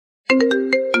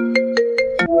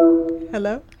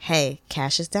Hello? Hey,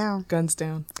 cash is down. Guns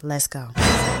down. Let's go.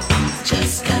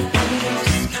 Just got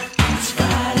loose. It's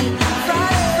Friday night.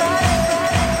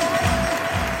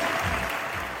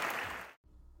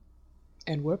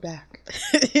 And we're back.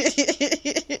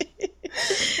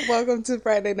 Welcome to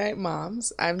Friday Night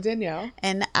Moms. I'm Danielle.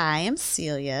 And I am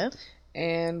Celia.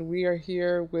 And we are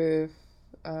here with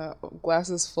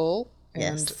glasses full and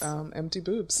Yes. empty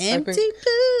boobs. Empty I think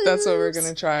boobs. that's what we're going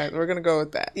to try. We're going to go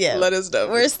with that. Yeah. Let us know.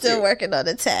 We're still working on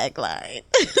the tagline.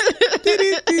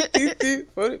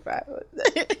 45.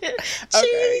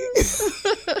 Okay.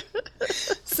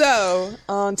 So,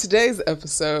 on today's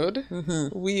episode,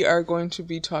 we are going to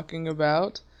be talking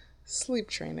about sleep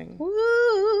training.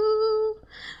 Woo.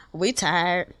 We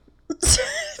tired.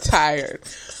 Tired.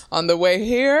 On the way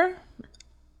here,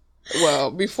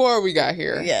 well, before we got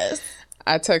here, Yes.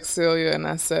 I text Celia and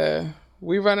I said,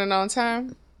 "We running on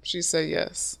time?" She said,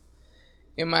 "Yes."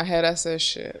 In my head, I said,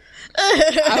 "Shit."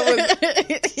 I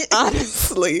was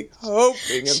honestly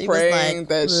hoping and She was praying like,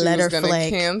 that she "Let was her going to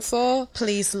flake." cancel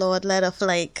Please, Lord, let her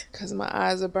flake. because my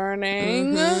eyes are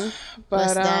burning. Bless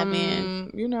But, that man.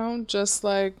 you know, just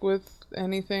like with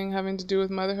anything having to do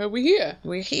with motherhood, we're here.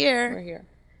 We're here. We're here.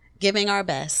 Giving our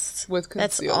best. With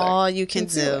That's concealer. all you can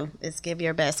Concealer. do is give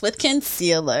your best with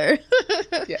concealer.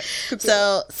 Yeah.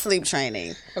 So sleep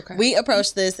training. Okay. We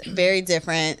approach this very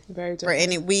different. Very For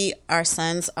different. our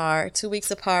sons are 2 weeks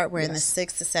apart. We're in the Yes.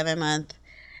 6 to 7 month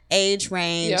age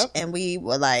range, Yep. and we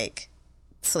were like,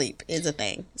 sleep is a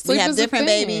thing. Sleep we have is a different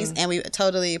thing. babies, and we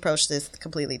totally approach this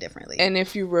completely differently. And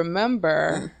if you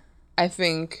remember, I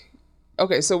think,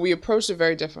 okay, so we approached it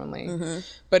very differently.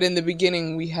 But in the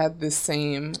beginning, we had the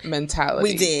same mentality.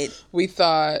 We did. We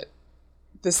thought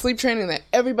the sleep training that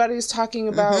everybody's talking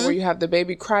about, where you have the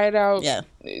baby cry it out. Yeah.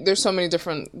 There's so many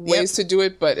different ways to do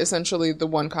it, but essentially the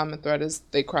one common thread is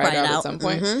they cried out at some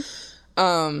point.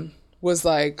 Was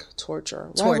like torture.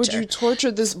 Why would Torture. you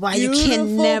torture this Why you beautiful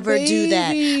can never do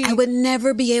that. baby? I would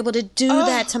never be able to do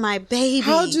that to my baby.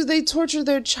 How do they torture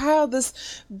their child, this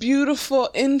beautiful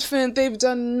infant? They've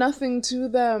done nothing to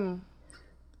them.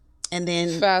 And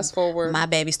then Fast forward. my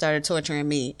baby started torturing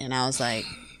me, and I was like,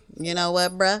 you know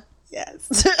what, bruh?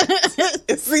 Yes.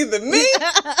 It's either me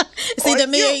It's either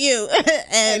me or you.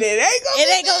 and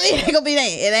it ain't gonna be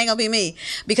me. It ain't gonna be me.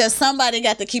 Because somebody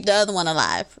got to keep the other one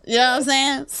alive. You know what I'm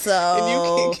saying? So And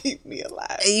you can't keep me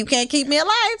alive. you can't keep me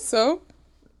alive. So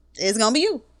It's gonna be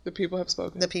you. the people have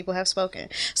spoken. The people have spoken.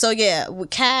 So yeah, with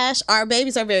Cash, our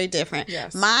babies are very different.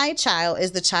 Yes. My child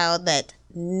is the child that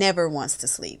never wants to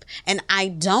sleep. And I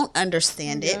don't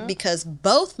understand it because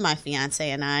both my fiance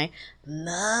and I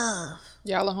love.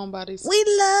 Y'all are homebodies. We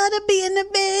love to be in the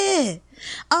bed.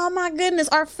 Oh my goodness.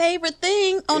 Our favorite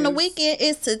thing on the weekend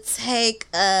is to take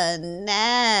a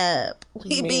nap.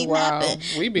 We be Meanwhile, napping.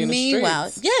 we be in the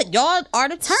streets. Yeah, y'all are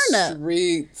the turn up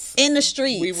Streets. in the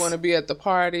streets. We want to be at the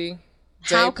party.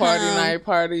 Day How party, come? night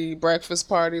party, breakfast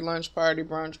party, lunch party,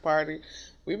 brunch party.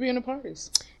 We be in the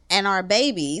parties. And our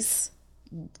babies,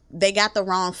 they got the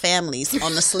wrong families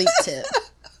on the sleep tip.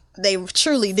 They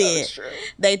truly did. true.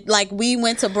 They we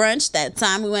went to brunch. That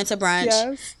time we went to brunch,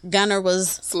 Yes. Gunner was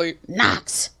Sleep.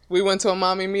 knocked. We went to a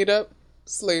mommy meetup.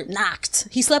 Sleep. Knocked.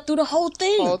 He slept through the whole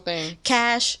thing. Whole thing.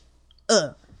 Cash.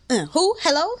 Who?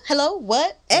 Hello?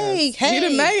 What? Hey. He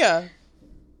the mayor.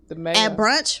 The mayor. At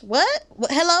brunch? What?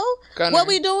 Hello? Gunner. What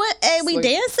we doing? Hey, we Sleep.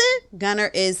 dancing?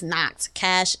 Gunner is knocked.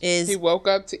 Cash is He woke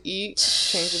up to eat,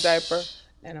 change a diaper,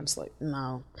 and I'm asleep.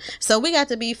 no. So we got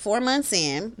to be 4 months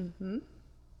in,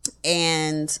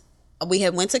 and we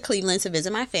had went to Cleveland to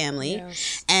visit my family.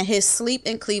 Yes. And his sleep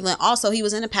in Cleveland. Also, he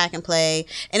was in a pack and play.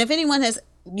 And if anyone has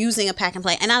using a pack and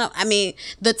play, and I mean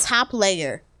the top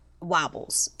layer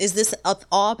wobbles. Is this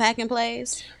all pack and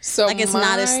plays? So Like it's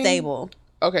not as stable.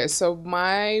 Okay, so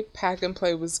my pack and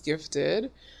play was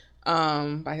gifted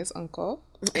by his uncle.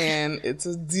 And it's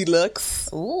a deluxe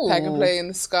Ooh. pack and play in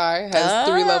the sky. It has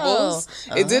 3 levels.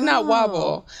 It did not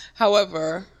wobble.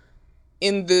 However,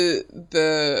 in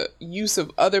the use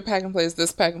of other pack and plays,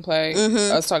 this pack and play,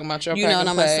 I was talking about your You pack know what and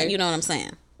I'm play. saying? You know what I'm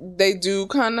saying? They do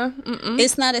kind of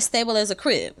It's not as stable as a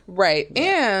crib. right,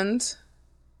 and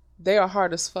they are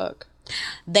hard as fuck.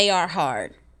 They are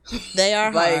hard. They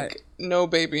are Like hard. no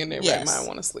baby in their Yes. right mind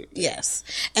want to sleep. Yes.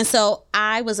 And so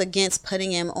I was against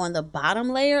putting him on the bottom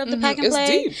layer of the pack and It's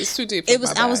play. deep. It's too deep. It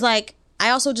was. I was like, I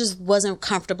also just wasn't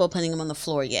comfortable putting him on the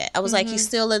floor yet. I was like, he's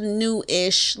still a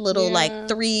new-ish little Yeah. like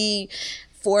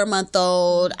 3-4 month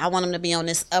old. I want him to be on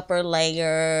this upper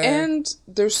layer. and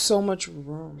there's so much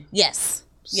room. yes.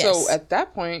 So at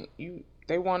that point,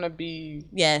 they want to be,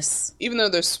 Yes. even though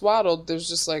they're swaddled, there's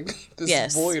just like this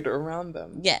Yes. void around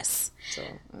them. Yes. So,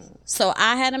 So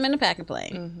I had him in a pack and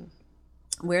play.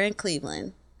 Mm-hmm. We're in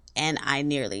Cleveland, and I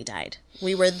nearly died.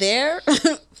 We were there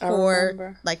for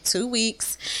remember. like 2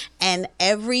 weeks, and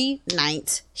every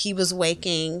night he was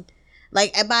waking.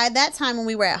 Like, by that time when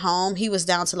we were at home, he was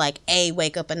down to like a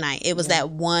wake up a night. It was that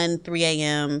 3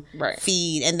 a.m. Right.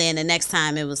 feed. And then the next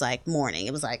time it was like morning.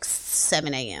 It was like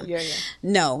 7 a.m. yeah.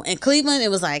 No, in Cleveland, it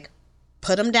was like,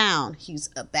 put him down. He's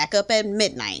back up at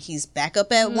midnight. He's back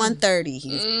up at 1:30.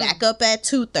 He's back up at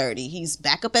 2:30. He's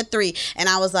back up at 3. And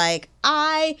I was like,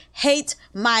 I hate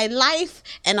my life.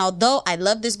 And although I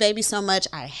love this baby so much,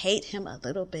 I hate him a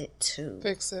little bit too.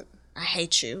 Fix it. I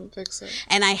hate you. Fix it.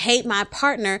 And I hate my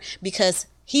partner because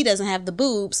he doesn't have the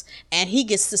boobs and he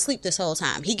gets to sleep this whole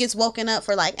time. He gets woken up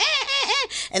for like,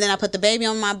 and then I put the baby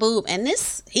on my boob and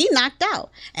he knocked out.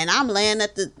 And I'm laying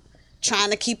at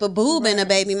trying to keep a boob in a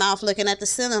baby mouth looking at the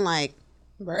ceiling like,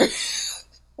 Right.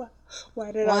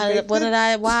 Why did I make what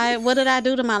this? did I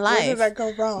do to my life? Where did I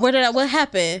go wrong? What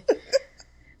happened?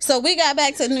 So we got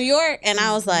back to New York and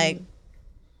I was like,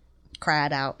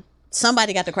 cried out.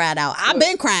 Somebody got to cry it out. I've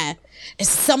been crying. It's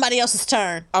somebody else's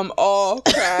turn. I'm all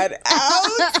cried out.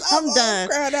 I'm all done.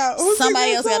 Cried out. Who's Somebody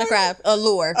singing else that got to song? cry.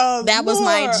 Allure. That was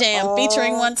my Allure. jam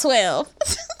featuring 112.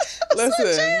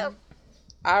 Listen,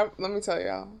 let me tell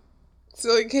y'all.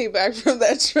 Celia came back from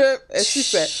that trip and she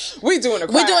said, "We doing a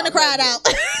cry We doing the out, cried baby." out.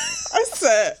 I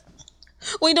said,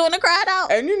 We doing the cried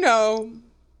out. and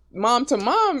mom to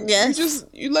mom, Yes.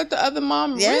 you let the other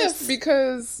mom Yes. riff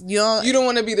because You don't- you don't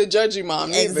want to be the judgy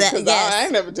mom either. Exact- Because yes. I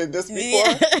never did this before.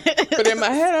 Yeah. But in my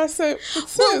head, I said,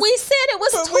 But we said it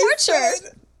was But we torture.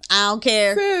 said- I don't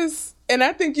care. sis. And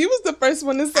I think you was the first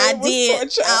one to say I it was did.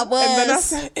 torture. I was. And then I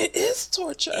said, it is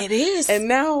torture. It is. And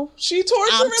now she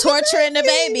torturing I'm torturing the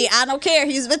baby. I don't care.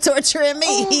 He's been torturing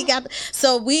me. He got.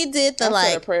 So we did the I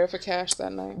said a prayer for Cash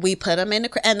that night. we put him in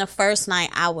and the first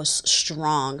night I was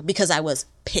strong because I was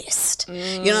pissed. You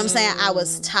know what I'm saying? I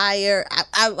was tired.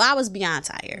 I was beyond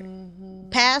tired.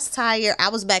 Past tired. I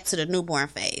was back to the newborn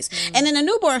phase. And in the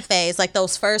newborn phase, like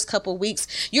those first couple weeks,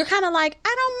 you're kind of like,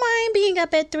 I don't mind being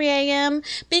up at 3 a.m.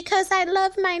 because I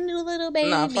love my new little baby.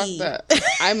 Nah, fuck that.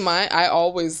 I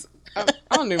always, I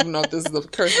don't even know if this is the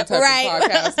cursing type Right. of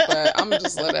podcast, but I'm going to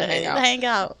just let it hang out. Hang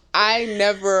out. I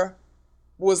never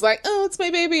was like, oh, it's my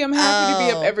baby. I'm happy to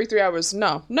be up Oh. every 3 hours.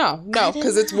 No,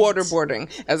 because it's waterboarding,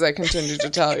 as I continue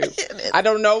to tell you. I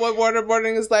don't know what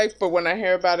waterboarding is like, but when I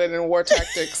hear about it in war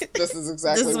tactics, this is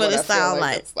exactly This is what what I it feel sound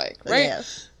like like. it's like, right? Yeah.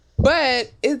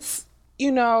 But it's,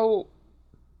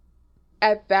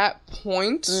 at that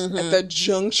point, at the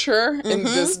juncture in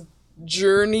this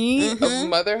journey of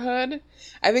motherhood,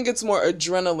 I think it's more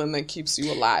adrenaline that keeps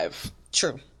you alive.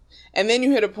 True. And then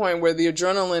you hit a point where the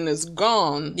adrenaline is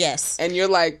gone. Yes. And you're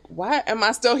like, why am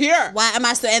I still here? Why am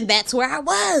I still? And that's where I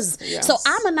was. Yes. So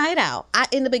I'm a night owl.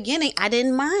 In the beginning, I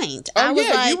didn't mind. Oh, I was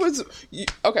yeah, like,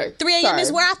 okay. 3 a.m.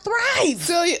 is where I thrive.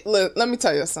 Celia, let me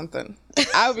tell you something.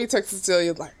 I would be texting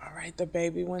Celia like, all right, the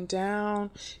baby went down.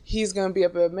 He's going to be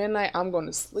up at midnight. I'm going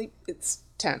to sleep. It's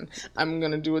 10. I'm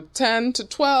going to do a 10 to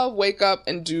 12, wake up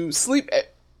and do sleep.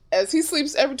 As he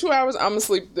sleeps every 2 hours, I'm going to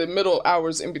sleep the middle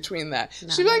hours in between that. She'd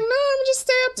be like, no, I'm going to just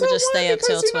stay up till 1 just stay up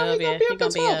because, till 12, he's going yeah. to be He up gonna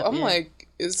at be 12. up, I'm yeah. like,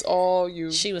 it's all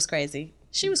you. She was crazy.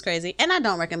 She was crazy. And I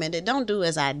don't recommend it. Don't do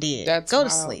as I did. That's Go to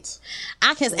wild. sleep.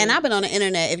 And I've been on the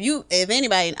internet. If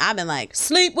anybody, I've been like,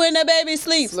 sleep when the baby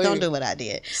sleeps. Sleep. Don't do what I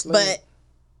did. Sleep. But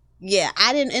yeah,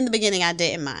 I didn't, in the beginning, I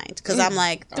didn't mind. Because I'm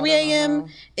like, 3 a.m.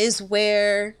 is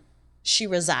where she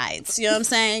resides. You know what I'm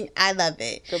saying? I love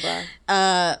it. Goodbye.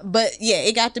 But yeah,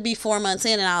 it got to be 4 months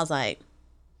in and I was like,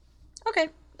 okay,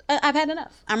 I've had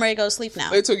enough. I'm ready to go to sleep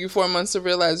now. It took you 4 months to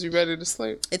realize you're ready to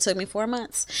sleep. It took me 4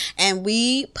 months. And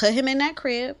we put him in that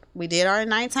crib. We did our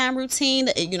nighttime routine.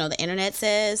 The internet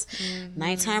says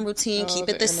nighttime routine, keep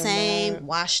it the same.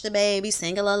 Wash the baby,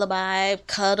 sing a lullaby,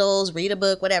 cuddles, read a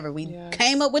book, whatever. We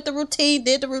came up with the routine,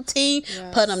 did the routine,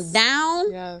 put him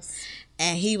down. Yes.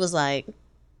 And he was like,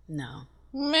 no.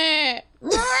 Meh.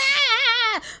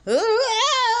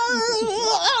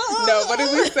 No, what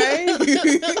did we say?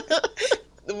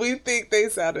 We think they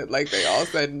sounded like they all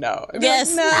said no. And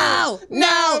Yes, like,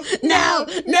 no.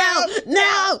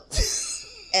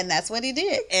 And that's what he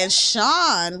did. And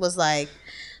Sean was like,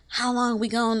 how long we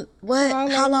going, what?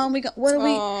 How long we going, what are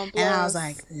we? Oh, And I was bless.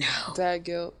 like, no, Dad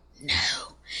guilt.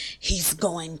 he's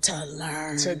going to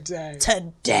learn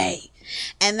Today.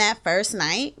 And that first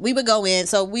night, we would go in.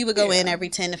 So we would go in every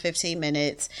 10 to 15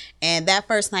 minutes. And that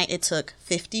first night, it took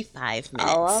 55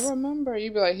 minutes. Oh, I remember.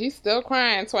 You'd be like, he's still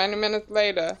crying 20 minutes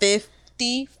later.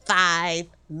 55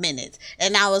 minutes.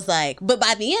 And I was like, but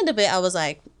by the end of it, I was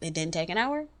like, it didn't take an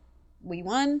hour. We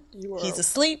won. You were He's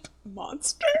asleep.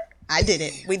 monster. I did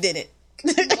it. We did it.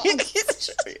 Because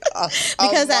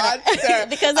because at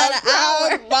an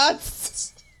hour,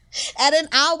 monster. at an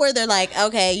hour, they're like,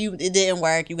 okay, it didn't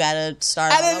work. You gotta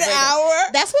start At all an over again. hour?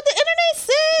 That's what the internet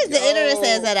says. The internet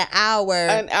says at an hour.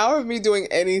 An hour of me doing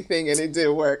anything and it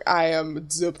didn't work. I am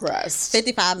depressed.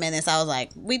 55 minutes. I was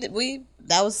like,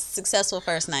 that was successful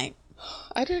first night.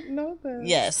 I didn't know that.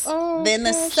 Yes. Oh, Then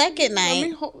the gosh. second Let me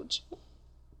night, hold you.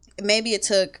 maybe it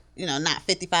took, not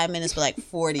 55 minutes, but like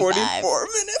 45. 44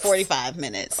 minutes. 45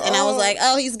 minutes. And I was like,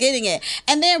 oh, he's getting it.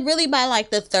 And then really by like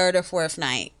the third or fourth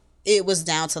night, it was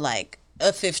down to like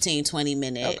a 15, 20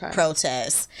 minute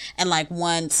protest. And like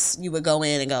once you would go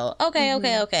in and go,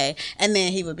 okay. And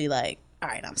then he would be like, all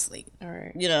right, I'm asleep. All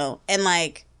right. And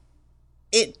like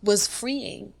it was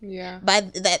freeing. Yeah. By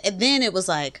that, and then it was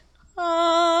like,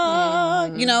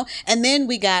 and then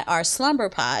we got our slumber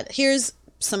pod. Here's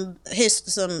some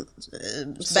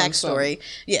backstory.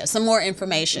 Yeah, some more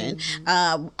information.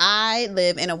 I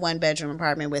live in a 1-bedroom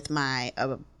apartment with my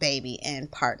baby and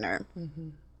partner.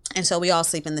 And so we all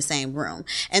sleep in the same room.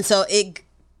 And so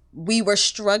we were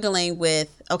struggling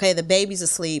with, okay, the baby's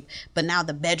asleep, but now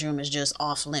the bedroom is just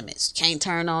off limits. Can't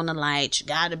turn on the lights. You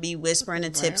got to be whispering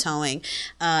and tiptoeing.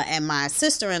 And my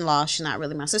sister-in-law, she's not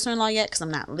really my sister-in-law yet because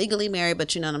I'm not legally married,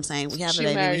 but you know what I'm saying? We have a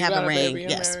baby. Married, we have a ring.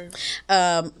 Yes.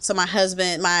 So my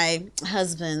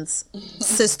husband's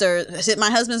sister, my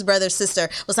husband's brother's sister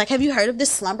was like, have you heard of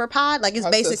this slumber pod? Like it's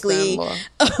basically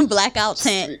a blackout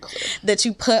tent that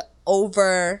you put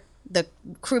over the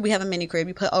crib. We have a mini crib.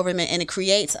 You put over them and it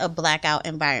creates a blackout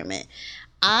environment.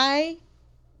 I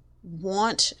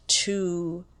want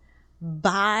to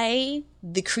buy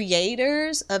the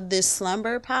creators of this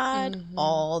slumber pod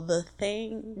all the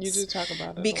things. You do talk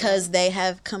about it. Because they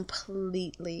have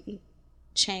completely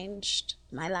changed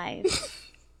my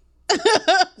life.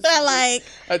 Like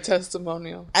a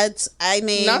testimonial. I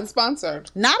mean, not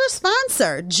sponsored. Not a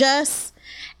sponsor. Just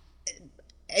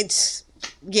it's.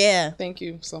 Yeah. Thank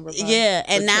you, Slumber Pod. Yeah,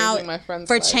 and now my friend's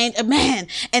for life. change, man.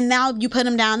 And now you put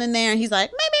him down in there, and he's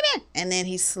like, man, and then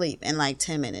he's asleep in like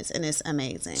 10 minutes, and it's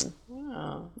amazing.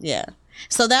 Wow. Yeah.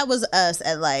 So that was us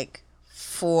at like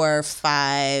 4 or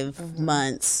 5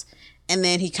 months, and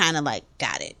then he kind of like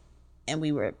got it, and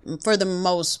we were for the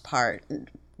most part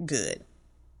good.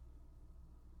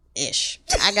 Ish.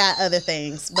 I got other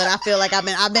things, but I feel like I've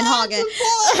been hogging.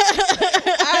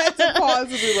 I had to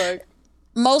pause and be like.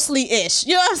 Mostly ish.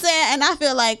 You know what I'm saying? And I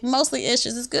feel like mostly ish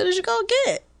is as good as you gonna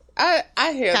get. I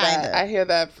hear Kinda. that. I hear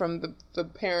that from the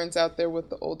parents out there with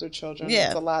the older children. Yeah.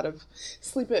 There's a lot of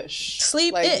sleep-ish.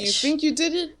 Sleep-ish. Like, you think you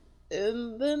did it,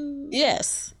 and then...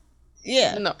 Yes.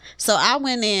 Yeah. No. So I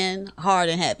went in hard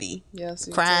and heavy. Yes,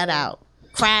 you Cried did. out.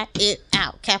 Cried it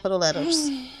out. Capital letters.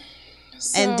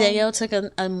 And Deo took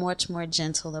a much more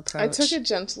gentle approach. I took a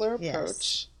gentler approach.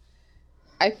 Yes.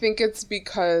 I think it's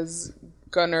because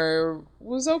Gunnar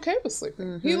was okay with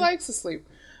sleeping. He likes to sleep.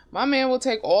 My man will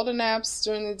take all the naps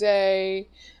during the day.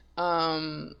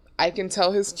 I can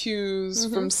tell his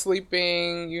cues from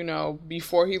sleeping,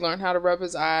 before he learned how to rub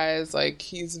his eyes. Like,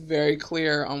 he's very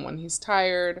clear on when he's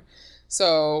tired.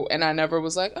 So, and I never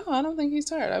was like, oh, I don't think he's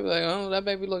tired. I'd be like, oh, that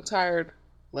baby looked tired.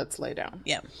 Let's lay down.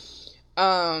 Yeah.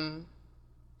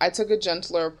 I took a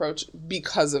gentler approach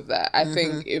because of that. I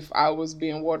think if I was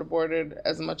being waterboarded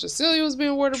as much as Celia was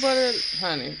being waterboarded,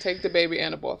 honey, take the baby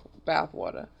and a bath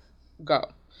water. Go.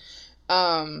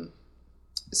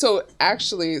 So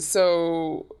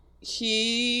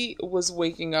he was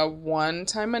waking up one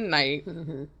time a night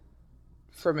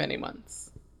for many months,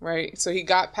 right? So he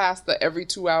got past the every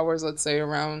 2 hours, let's say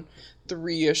around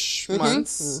 3-ish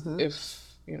months, if...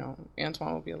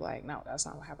 Antoine will be like, no, that's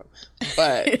not what happened.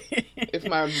 But if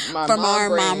my from our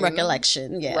mom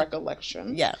recollection, yeah,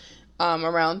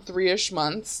 around 3-ish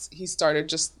months, he started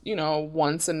just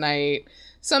once a night.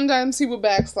 Sometimes he would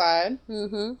backslide,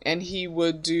 and he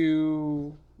would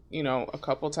do a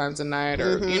couple times a night,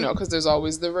 or because there's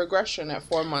always the regression at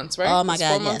 4 months, right? Oh my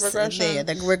God, 4 month yes, regression.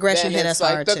 the regression then hit it's us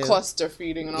hard the too. cluster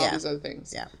feeding and all these other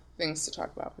things. Yeah, things to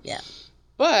talk about. Yeah,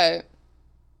 but.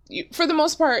 For the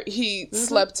most part, he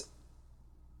slept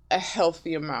a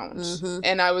healthy amount.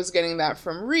 And I was getting that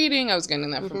from reading. I was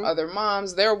getting that from other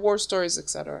moms, their war stories,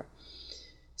 etc.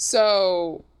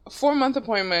 So, 4-month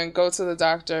appointment, go to the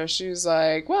doctor. She's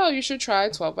like, well, you should try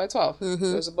 12 by 12.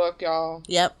 There's a book, y'all.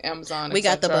 Yep. Amazon, We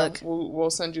got the book. We'll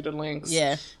send you the links.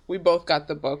 Yeah. We both got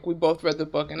the book. We both read the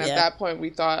book. And at that point, we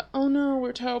thought, oh, no,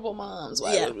 we're terrible moms.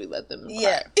 Why would we let them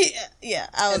cry? Yeah.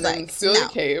 I was and like, then Celia no.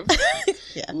 Cave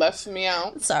left me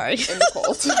out Sorry. in the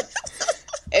cold.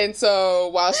 And so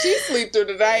while she sleep through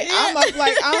the night, I'm up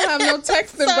like, I don't have no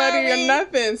texting buddy or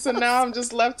nothing. So now I'm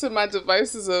just left to my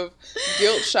devices of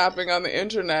guilt shopping on the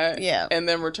internet. Yeah. And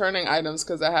then returning items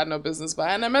because I had no business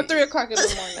buying them at 3 o'clock in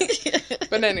the morning.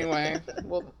 But anyway,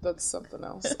 well, that's something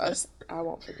else. I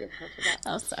won't forgive her for that.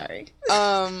 I'm sorry.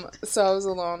 So I was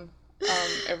alone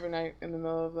every night in the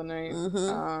middle of the night.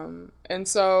 And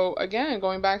so, again,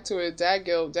 going back to it, dad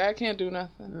guilt. Dad can't do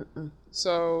nothing.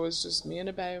 So it's just me and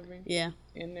the baby. Yeah.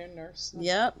 In their nurse.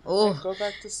 Yep. Oh. Go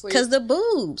back to sleep. Because the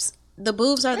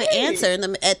boobs are the answer.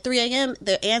 And at 3 a.m.,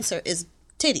 the answer is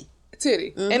titty.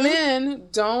 Titty. And then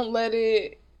don't let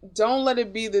it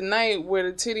be the night where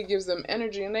the titty gives them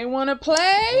energy and they want to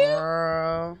play.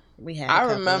 Girl, I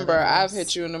remember I've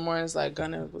hit you in the morning. It's like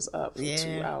Gunna was up for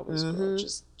 2 hours, bro,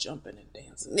 just jumping and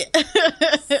dancing,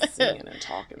 singing and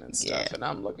talking and stuff. And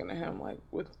I'm looking at him like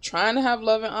with trying to have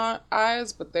loving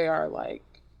eyes, but they are like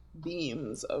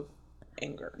beams of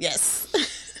anger. Yes.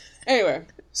 Anyway,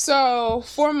 so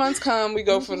 4 months come, we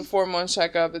go for the 4-month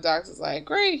checkup. The doctor's like,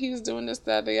 great, he's doing this,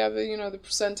 that, the other, you know, the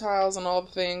percentiles and all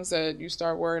the things that you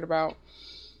start worried about.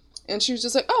 And she was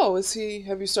just like, oh,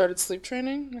 have you started sleep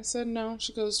training? I said, no.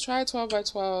 She goes, try 12 by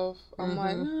 12. I'm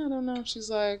like, no, I don't know. She's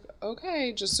like,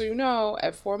 okay, just so you know,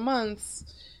 at 4 months,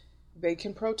 they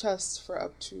can protest for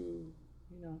up to,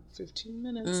 15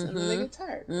 minutes, and then they get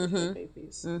tired with the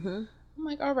babies. I'm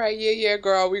like, all right, yeah,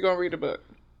 girl, we gonna read a book.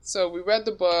 So we read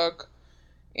the book.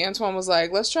 Antoine was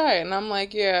like, let's try it. And I'm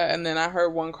like, yeah. And then I heard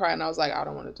one cry, and I was like, I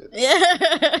don't want to do this.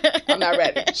 Yeah. I'm not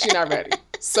ready. She's not ready.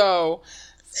 So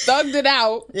thugged it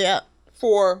out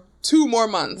for 2 more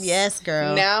months. Yes,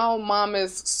 girl. Now mom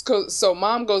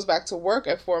goes back to work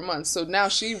at 4 months. So now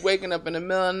she's waking up in the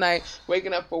middle of the night,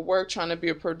 waking up for work, trying to be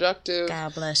a productive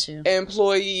God bless you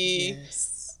employee.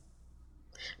 Yes.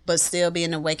 But still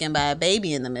being awakened by a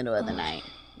baby in the middle of the night.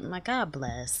 I'm like, God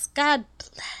bless.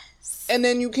 And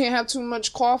then you can't have too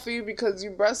much coffee because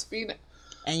you breastfeed.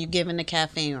 And you giving the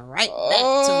caffeine right back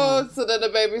to him. So that the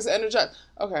baby's energized.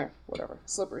 Okay, whatever.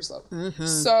 Slippery slope.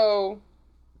 So,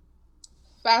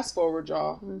 fast forward,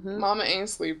 y'all. Mama ain't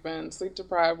sleeping. Sleep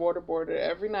deprived, waterboarded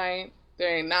every night.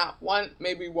 There ain't not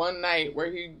maybe one night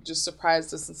where he just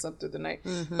surprised us and slept through the night.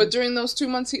 But during those 2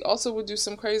 months, he also would do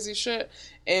some crazy shit.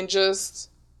 And just...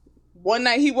 one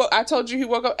night I told you he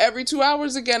woke up every 2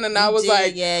 hours again, and I was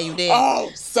like, yeah, you did.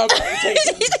 Oh, somebody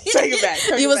take it back.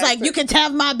 He was like, you can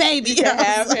have my baby. You can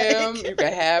have him. You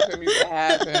can have him. You can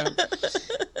have him.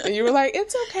 And you were like,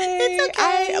 it's okay.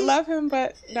 I love him,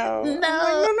 but no. No.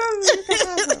 No, you can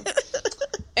have him.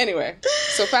 Anyway,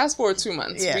 so fast forward 2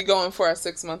 months. We go in for our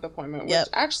 6-month appointment, which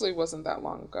actually wasn't that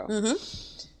long ago.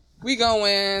 We go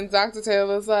in. Dr.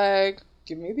 Taylor's like,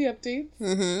 give me the updates.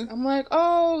 I'm like,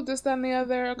 oh, this, that, and the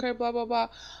other. Okay, blah, blah, blah.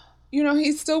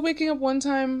 He's still waking up one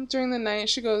time during the night.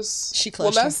 She goes, She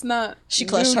clutched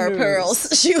her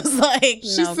pearls. She was like,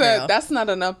 she said, girl. That's not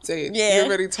an update. Yeah. You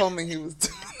already told me he was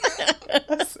doing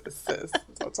that. Sis,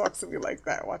 don't talk to me like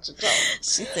that. Watch your tone.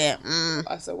 She said,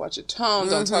 I said, watch your tone.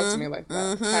 Don't talk to me like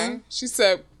that. Okay? She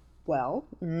said, well.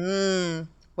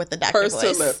 With the doctor pursed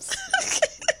voice. her lips.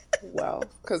 Well,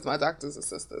 because my doctor's a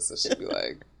sister, so she'd be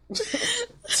like,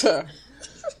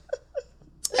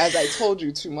 as I told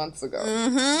you 2 months ago,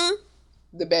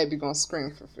 the baby gonna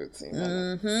scream for 15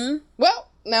 minutes. Well,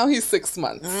 now he's 6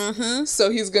 months, so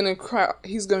he's gonna cry.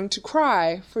 He's going to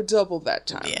cry for double that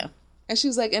time. Yeah. And she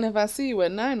was like, and if I see you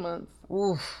at 9 months,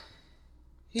 oof,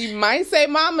 he might say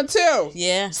 "mama" too.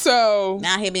 Yeah. So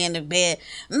now he'll be in the bed,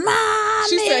 Mommy.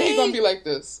 She said he gonna be like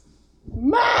this,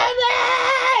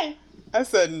 Mommy. I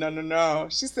said, no.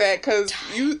 She said, because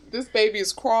this baby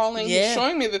is crawling. Yeah. He's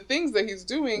showing me the things that he's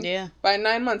doing. Yeah. By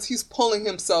 9 months, he's pulling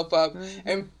himself up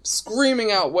and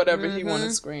screaming out whatever he want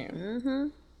to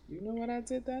scream. You know what I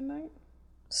did that night?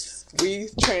 We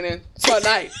training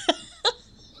tonight.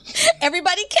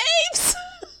 Everybody caves.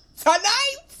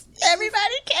 Tonight.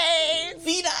 Everybody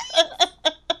caves.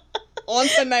 On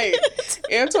tonight.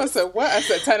 Antoine said, what? I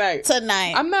said, tonight.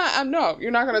 Tonight. No,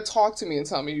 you're not going to talk to me and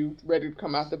tell me you ready to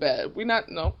come out the bed.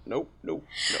 No.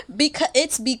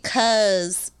 It's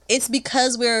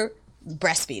because we're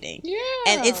breastfeeding. Yeah.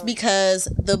 And it's because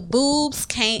the boobs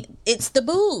it's the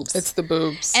boobs. It's the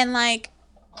boobs. And like,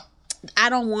 I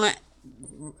don't want,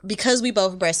 because we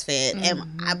both breastfed,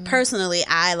 and I personally,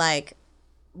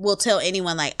 will tell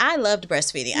anyone, like, I loved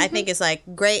breastfeeding. I think it's like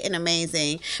great and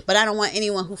amazing, but I don't want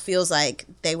anyone who feels like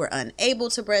they were unable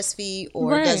to breastfeed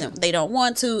or they don't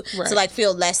want to like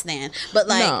feel less than. But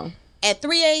like at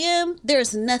 3 a.m.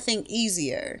 there's nothing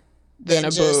easier than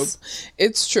a boob.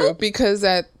 It's true, because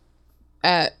at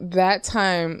that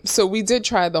time, so we did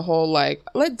try the whole like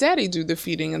let daddy do the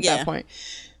feeding at that point.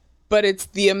 But it's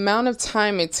the amount of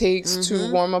time it takes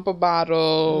to warm up a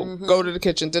bottle, go to the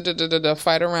kitchen,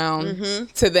 fight around,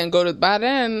 to then go to. By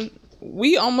then,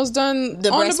 we almost done.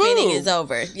 The on breastfeeding the is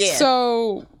over. Yeah.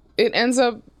 So it ends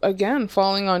up again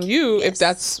falling on you Yes. if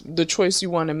that's the choice you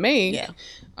want to make. Yeah.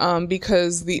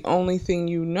 Because the only thing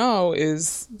you know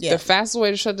is Yeah. the fastest way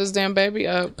to shut this damn baby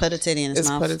up Put a titty in his is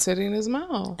mouth. put a titty in his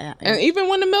mouth. Yeah. And even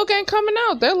when the milk ain't coming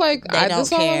out, they're like, They don't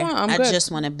this all I care. want. I'm I good.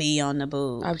 just want to be on the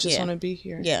boob. I just Yeah. want to be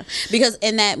here. Yeah, because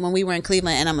in that when we were in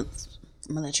Cleveland, and I'm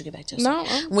gonna let you get back to it. No,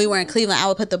 When we were in Cleveland, I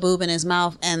would put the boob in his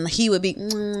mouth, and he would be,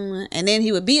 and then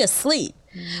he would be asleep.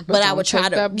 But I don't would try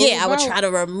take to, that boob I would out. try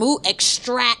to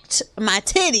extract my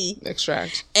titty,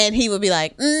 Extract. and he would be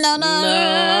like, no,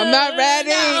 I'm not ready.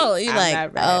 No, you're I'm like,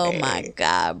 not ready. oh my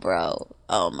god, bro,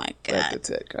 oh my Let the god.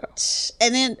 tit go.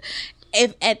 And then,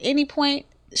 if at any point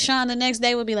Sean the next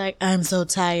day would be like, I'm so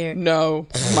tired. No,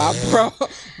 my bro.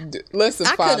 Listen, I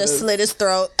could have fathers, slit his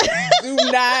throat. do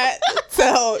not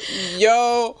tell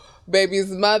your baby's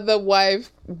mother,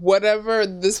 wife, whatever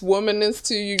this woman is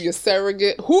to you, your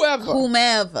surrogate,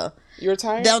 Whomever. you're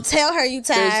tired. Don't tell her you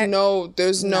tired.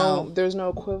 There's No. no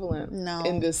equivalent No.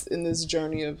 in this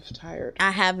journey of tired.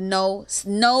 I have no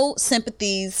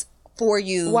sympathies for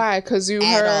you. Why? Because you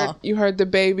At heard all. the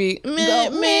baby meh,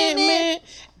 meh, meh,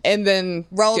 and then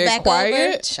Roll get back over.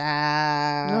 quiet.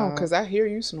 Child. No, because I hear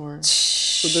you snoring.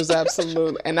 So there's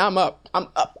absolutely, and I'm up. I'm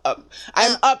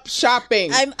up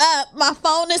shopping. I'm up. My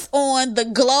phone is on. The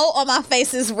glow on my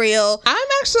face is real. I'm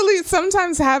actually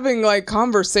sometimes having like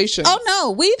conversations. Oh no,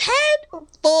 we've had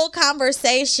full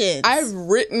conversations. I've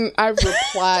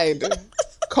replied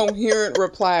coherent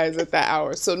replies at that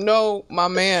hour. So no, my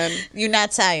man, You're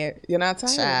not tired. you're not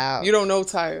tired. Child. You don't know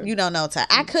tired. You don't know tired.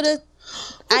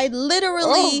 I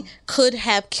literally could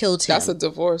have killed him. That's a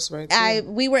divorce right there.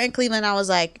 We were in Cleveland. I was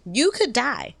like, you could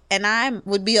die, and I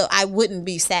wouldn't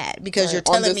be sad because you're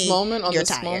On telling this me moment, on you're this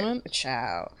tired. moment?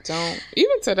 Child, Don't.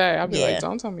 Even today, I'd be Yeah. like,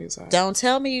 don't tell me you're tired. don't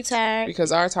tell me you tired.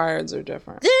 Because our tireds are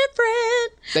different.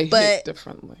 Different, They but hit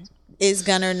differently. is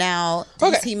Gunner now?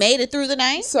 Okay. Has he made it through the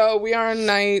night? So we are on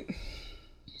night.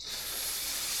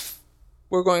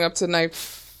 We're going up to night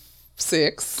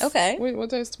 6. Okay. Wait, what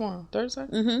day is tomorrow? Thursday?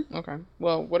 Mm-hmm. Okay.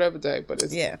 Well, whatever day, but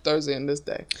it's Yeah. Thursday and this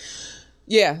day.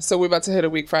 Yeah, so we're about to hit a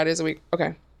week. Friday's a week.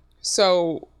 Okay.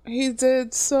 So he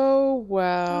did so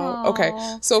well. Aw.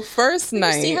 Okay. So first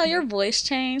night. See how your voice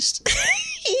changed?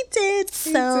 He did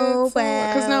so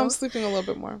well. Because now I'm sleeping a little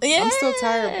bit more. I'm still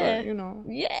tired, but you know.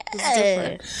 Yeah, It's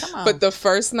different. Come on. But the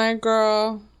first night,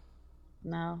 girl.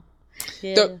 no.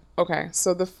 Yeah. Okay,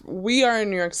 so we are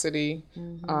in New York City,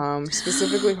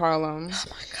 specifically Harlem, Oh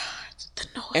my god, the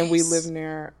noise. and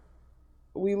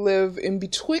we live in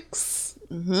betwixt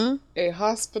a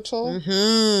hospital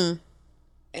and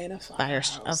a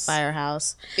a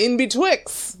firehouse. In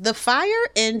betwixt, The fire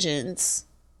engines.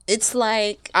 It's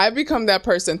like I become that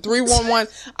person. 311.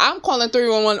 I'm calling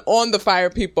 311 on the fire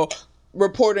people.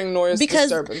 Reporting noise because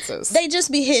disturbances. they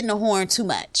just be hitting the horn too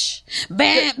much.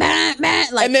 Bam, bam, bam.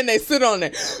 Like And then they sit on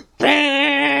it.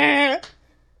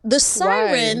 the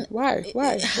siren.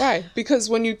 Why? Because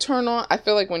when you turn on, I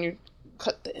feel like when you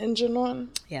cut the engine on,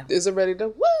 Yeah. is it ready to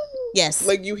woo? Yes.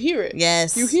 Like you hear it.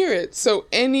 Yes. You hear it. So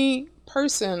any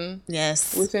person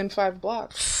Yes. within 5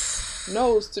 blocks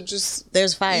knows to just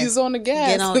There's fire. ease on the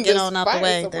gas. Get There's on out the fire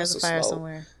way. somewhere, There's a so fire slow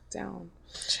somewhere. down.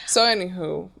 So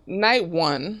anywho, night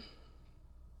 1,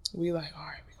 we like, all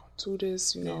right, we gonna do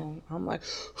this, you know. I'm like,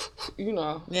 you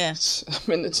know, Yeah.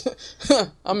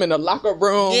 I'm in the locker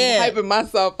room, Yeah. hyping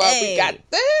myself up. Hey. We got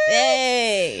this.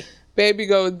 Hey. Baby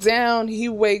goes down. He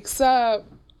wakes up,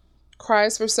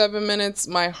 cries for 7 minutes.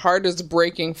 My heart is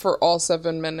breaking for all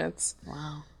 7 minutes.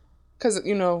 Wow. Because,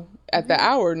 you know, at the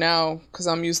hour now, because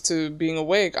I'm used to being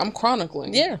awake, I'm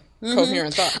chronicling. Yeah.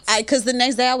 Coherent thoughts. Because the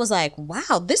next day I was like,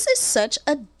 wow, this is such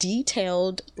a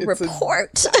detailed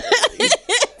report.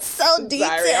 It's so detailed.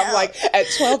 Diary. I'm like, at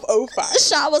 12:05.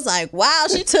 Shaw was like, wow,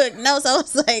 she took notes. I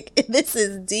was like, this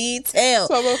is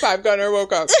detailed. 12:05, Gunner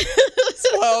woke up.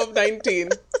 12:19.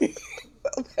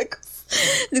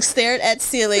 Stared at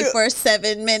ceiling for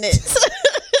 7 minutes.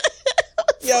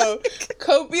 Yo,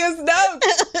 copious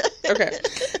notes. Okay.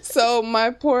 So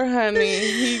my poor honey,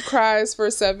 he cries for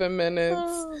 7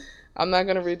 minutes. I'm not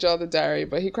going to read y'all the diary,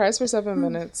 but he cries for 7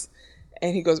 minutes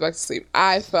and he goes back to sleep.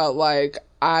 I felt like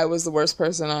I was the worst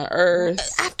person on earth.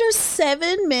 After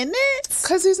 7 minutes?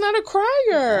 Because he's not a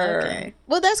crier. Okay.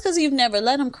 Well, that's because you've never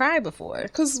let him cry before.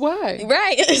 Because why?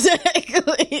 Right,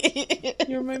 exactly.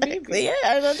 You're my baby. Yeah,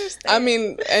 I understand. I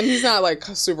mean, and he's not like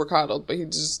super coddled, but he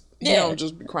Yeah. don't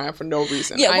just be crying for no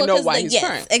reason. yeah, I well, know 'cause why he's yes,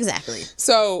 crying. Exactly.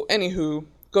 So, anywho,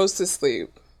 goes to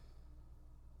sleep.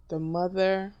 The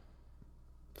mother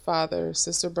father,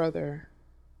 sister, brother.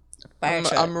 Fire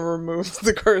truck. I'm gonna remove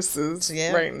the curses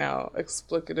Yeah. right now.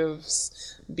 Explicatives,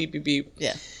 beep beep beep.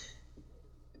 Yeah.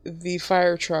 The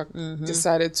fire truck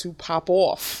decided to pop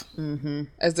off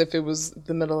as if it was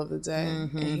the middle of the day,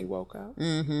 and he woke up.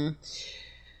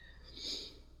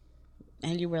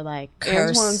 And you were like, curse.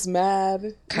 Antoine's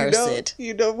mad. Curse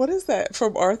You know what is that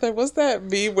from Arthur? What's that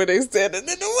meme when they standing in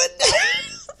the window?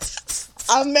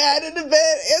 I'm mad in the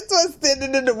bed. Antoine's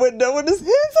standing in the window with his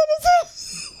hands on his head.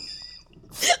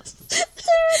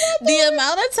 The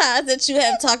amount of times that you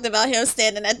have talked about him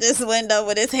standing at this window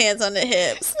with his hands on the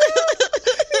hips.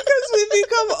 Because we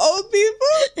become old people.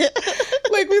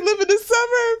 Like we live in the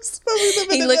suburbs, but we live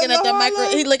in He the looking at the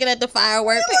Harlem. He looking at the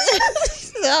fireworks.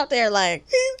 He's out there like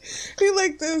He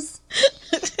like this.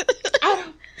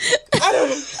 I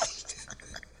don't.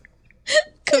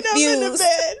 And I'm in the confused.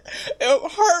 bed,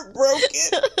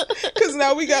 heartbroken, because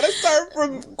now we gotta start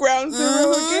from ground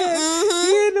zero again.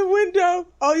 He in the window.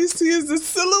 All you see is the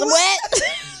silhouette. What?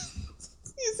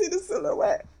 You see the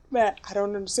silhouette. Man, I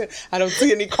don't understand. I don't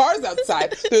see any cars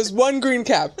outside. There's one green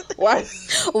cab. Why?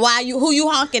 Who you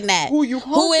honking at? Who you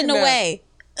Who in honking the at? way?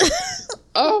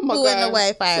 Oh my Who god! in the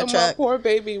way, fire so truck? my poor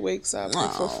baby wakes up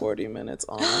like, for 40 minutes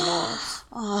on and off,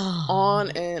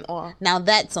 on and off. Now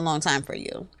that's a long time for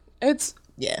you. It's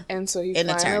Yeah. And so he An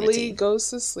finally eternity. goes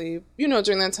to sleep. You know,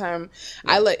 during that time,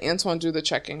 I let Antoine do the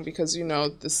checking because, you know,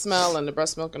 the smell and the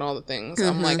breast milk and all the things.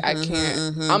 I'm like, I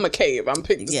can't. I'm a cave. I'm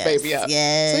picking this Yes, baby up.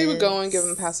 yes. So he would go and give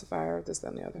him pacifier, this, that,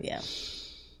 and the other. Yeah.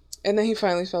 And then he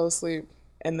finally fell asleep.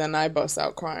 And then I bust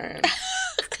out crying.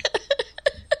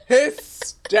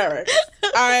 Hysterics.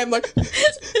 I am like, I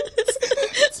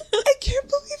can't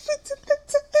believe it.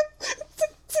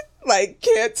 Like,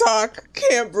 can't talk,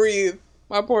 can't breathe.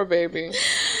 My poor baby.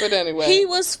 But anyway. He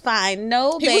was fine.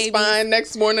 No He baby. was fine.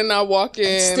 Next morning I walk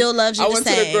in. Still loves you I the went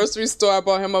to the same. grocery store. I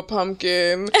bought him a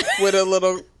pumpkin with a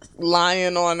little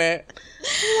lion on it.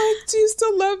 I'm like, do you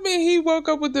still love me? He woke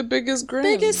up with the biggest grin.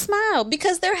 Biggest smile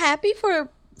because they're happy for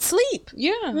sleep.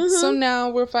 Yeah. So now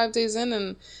we're 5 days in,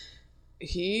 and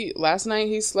last night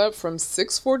he slept from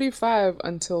 6:45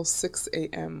 until 6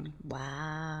 a.m.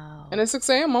 Wow. And at 6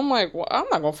 a.m. I'm like, well, I'm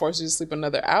not gonna force you to sleep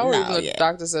another hour, No, even though yeah. the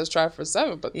doctor says try for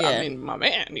 7. But Yeah. I mean, my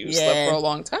man, you Yeah. slept for a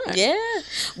long time. Yeah,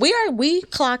 we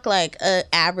clock like an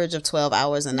average of 12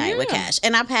 hours a night with Yeah. Cash,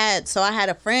 and I had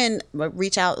a friend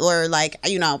reach out, or like,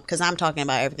 you know, because I'm talking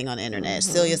about everything on the internet.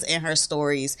 Celia's in her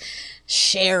stories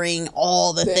sharing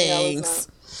all the Dang, I was things.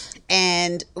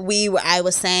 And I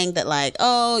was saying that like,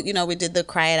 oh, you know, we did the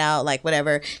cry it out, like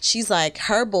whatever. She's like,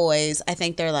 her boys, I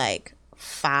think they're like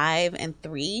 5 and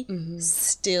 3,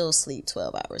 still sleep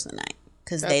 12 hours a night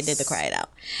because they did the cry it out.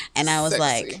 And I was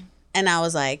sexy.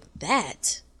 like,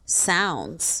 that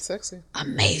sounds Sexy.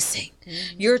 amazing.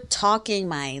 You're talking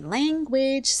my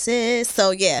language, sis.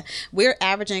 So yeah, we're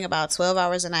averaging about 12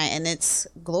 hours a night, and it's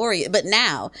glorious. But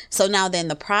now then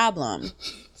the problem.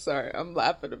 Sorry, I'm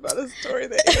laughing about a story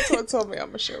that Antoine told me I'm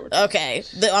going to share with you. Okay,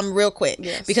 I'm real quick.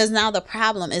 Yes. Because now the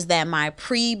problem is that my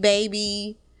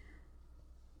pre-baby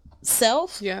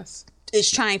self Yes. is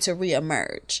trying to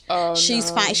reemerge. Oh, She's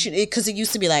no. fine. Because it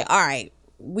used to be like, all right,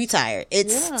 we tired.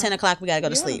 It's Yeah. 10 o'clock. We got to go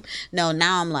to Yeah. sleep. No,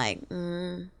 now I'm like,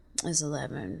 it's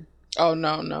 11. Oh,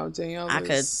 no. Danielle I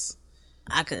is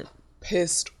I could.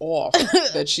 pissed off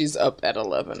that she's up at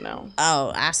 11 now.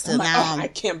 Oh, I still I'm like, now. I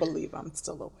can't believe I'm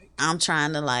still awake. I'm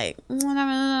trying to like,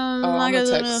 I'ma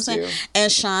text you.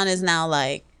 and Sean is now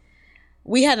like,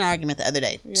 we had an argument the other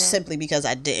day simply because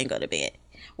I didn't go to bed.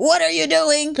 What are you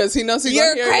doing? Because he knows he's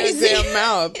You're going to hear crazy. your damn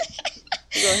mouth.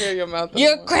 He's going to hear your mouth. in the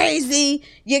You're morning. crazy.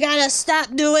 You gotta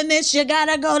stop doing this. You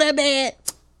gotta go to bed.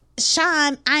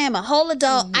 Sean, I am a whole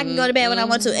adult. I can go to bed when I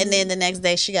want to. And then the next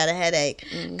day she got a headache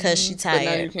because she But now you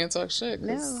tired. can't talk shit.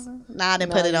 'cause Now I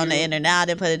didn't put it on the internet. Now I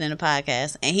didn't put it in the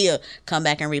podcast. And he'll come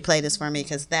back and replay this for me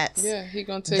because that's Yeah, he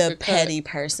going to take the a petty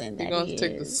cut. person He that going he to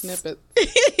take the is. snippet.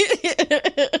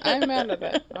 I ain't mad at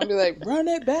that. I'll be like, run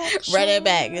it back. Run it Sean."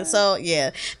 back. And so yeah,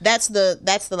 that's the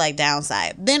like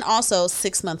downside. Then also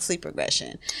 6-month sleep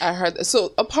regression. I heard that.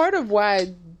 So a part of why I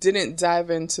didn't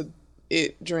dive into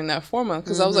it during that 4 month,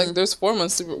 because I was like, there's 4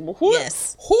 months. Who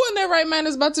Yes. who in their right mind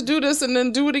is about to do this and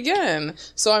then do it again?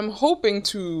 So I'm hoping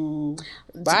to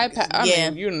bypass. I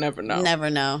mean, you never know. Never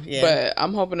know. Yeah. But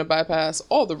I'm hoping to bypass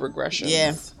all the regressions.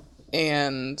 Yeah.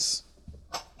 And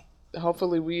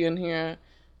hopefully we in here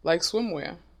like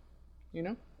swimwear, you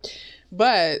know?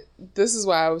 But this is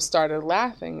why I started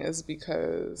laughing, is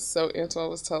because, so Antoine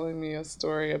was telling me a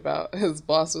story about his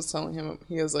boss was telling him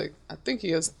he has like, I think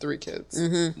he has 3 kids,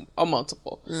 or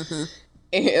multiple.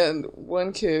 And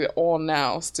one kid all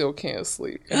now still can't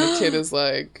sleep. And the kid is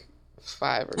like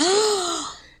 5 or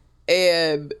 6.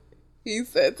 And he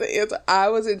said to Antoine, I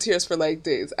was in tears for like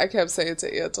days. I kept saying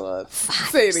to Antoine,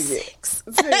 say it again.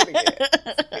 Say it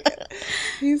again.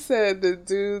 He said the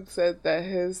dude said that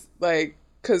his, like,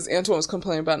 because Antoine was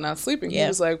complaining about not sleeping. He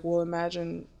was like, well,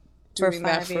 imagine doing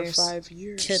that for 5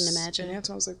 years. Couldn't imagine. And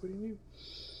Antoine was like, what do you mean?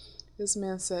 This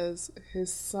man says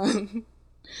his son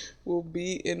will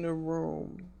be in the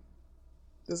room.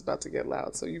 This is about to get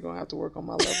loud, so you're going to have to work on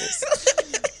my levels.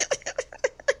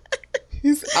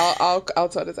 I'll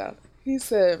tell this out. He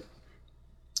said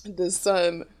the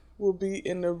son will be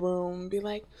in the room, be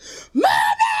like, Mommy!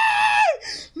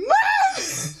 Mommy!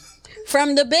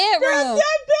 From the bedroom.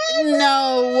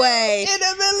 No way.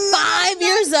 5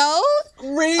 years old?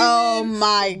 Screaming, oh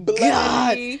my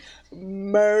God.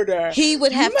 Murder. He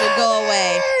would have to go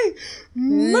away.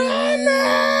 Mommy!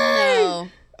 No.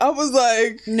 I was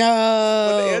like,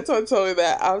 No. when Antoine told me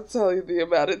that, I'll tell you the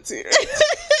amount of tears.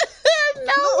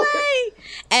 No way.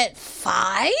 At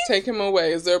 5? Take him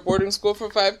away. Is there a boarding school for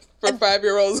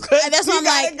 5-year-olds? That's why I'm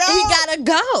like, he gotta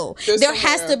go. There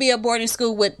has somewhere. to be a boarding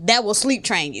school that will sleep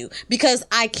train you, because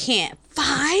I can't.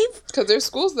 5? Because there's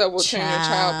schools that will train your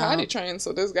child potty train,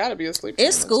 so there's got to be a sleep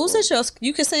It's training schools school. that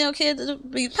you can send your kid to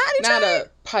be potty Not trained. a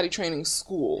potty training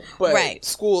school, but Right.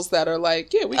 schools that are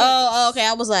like, yeah, we Oh, okay.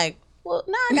 I was like, well,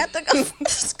 no, I got to go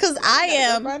because I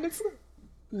am I'm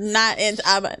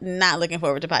not looking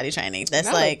forward to potty training. That's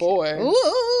Not a like, boy.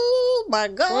 ooh, my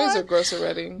God. Boys are gross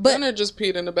already. But- Gunnar just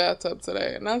peed in the bathtub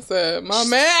today, and I said, my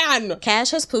man.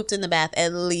 Cash has pooped in the bath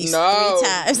at least No, 3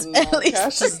 times. no, At least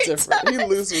Cash is 3 different. He times.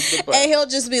 loses the butt. And he'll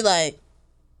just be like,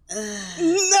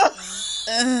 No.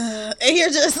 and you're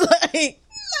just like,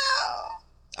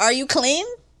 no. Are you clean?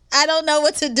 I don't know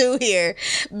what to do here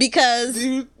because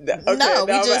Okay, no, now we I'm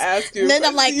gonna just. ask you. Then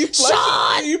I'm like, do you flush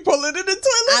Sean. it? Do you pull it in the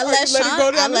toilet? I or let you Sean. it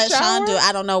go down I the let Sean shower? do.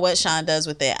 I don't know what Sean does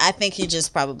with it. I think he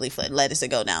just probably let it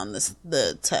go down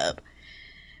the tub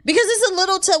because it's a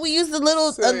little tub. We use a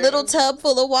little tub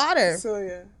full of water.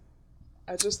 Celia,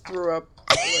 I just threw up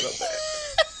a little bit.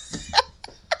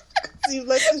 You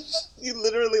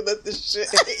literally let the shit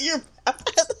hit your mouth. You know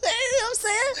what I'm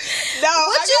saying? No,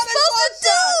 What you supposed to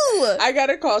do? I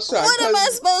gotta call Sean. What am I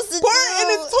supposed to do? Pour it in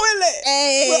the toilet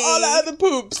Hey. with all the other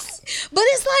poops. But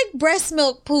it's like breast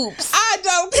milk poops. I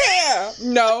don't care.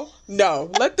 No.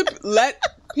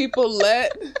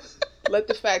 Let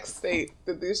the facts state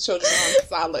that these children are on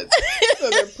solids, so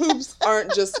their poops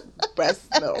aren't just breast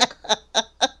milk.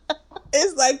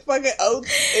 It's like fucking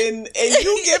oats and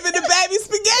you giving the baby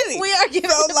spaghetti. We are giving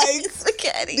So, the like, baby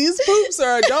spaghetti. These poops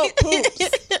are adult poops.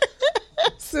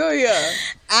 Celia,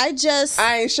 I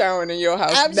ain't showering in your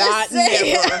house. I'm Not just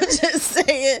saying. never. I'm just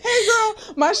saying. Hey girl,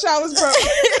 my shower's broke.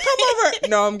 Come over.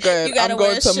 No, I'm good. You gotta I'm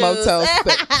going wear to shoes. Motel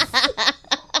 6.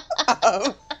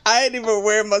 I ain't even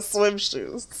wearing my swim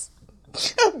shoes.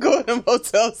 I'm going to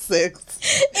Motel 6.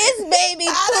 It's baby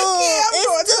poop. I don't care. I'm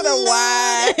going to the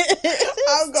Y.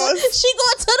 I'm going. She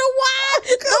going to the Y.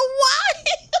 The Y.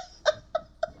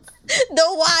 The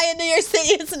Y in New York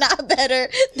City is not better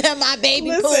than my baby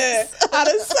Listen, poops.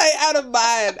 out of sight, out of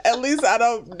mind. At least I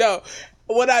don't know.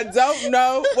 What I don't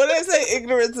know, what did I say?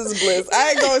 Ignorance is bliss. I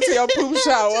ain't going to your poop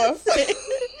shower.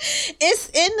 It's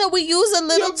in the. We use a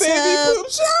little Your baby tub. poop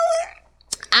shower.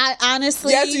 I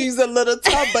honestly. Yes, you use a little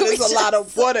tub, but it's a lot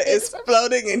of water. It's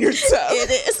floating in your tub.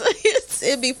 It is.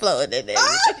 It be floating in there.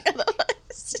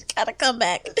 You gotta come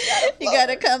back. You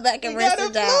gotta come back and rinse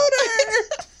it down.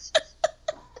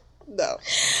 No.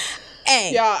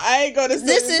 Hey, Y'all, I ain't gonna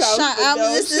this is Sean.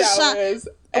 This is Sean.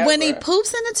 When he ever.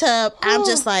 poops in the tub, I'm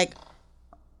just like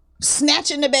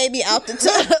snatching the baby out the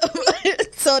tub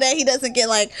so that he doesn't get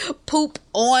like poop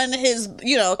on his,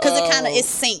 because it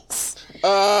sinks.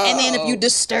 And then if you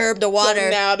disturb the water, So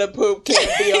now the poop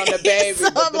can't be on the baby, So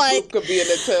but I'm the like, poop could be in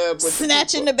the tub with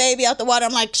snatching the baby out the water,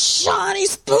 I'm like, Sean,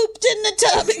 he's pooped in the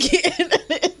tub again.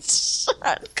 And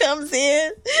Sean comes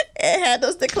in and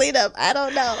handles the cleanup. I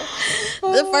don't know.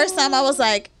 The first time I was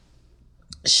like,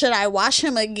 should I wash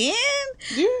him again?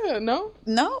 Yeah, no.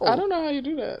 No. I don't know how you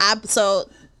do that. So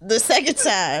the second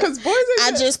time, 'Cause boys ain't I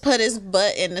that- just put his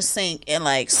butt in the sink and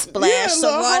like splash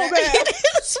some little water. whole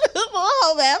bath. A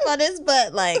whole bath on his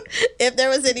butt. Like if there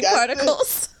was any Got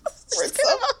particles.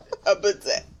 A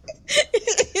bidet.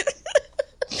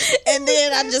 And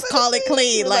then I just call it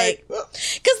clean, like, cause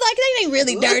like they ain't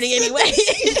really dirty anyway.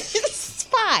 It's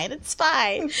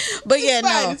fine. But yeah,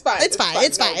 no, It's fine. It's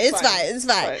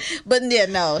fine. But yeah,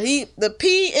 no, the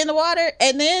pee in the water,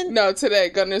 and then No, today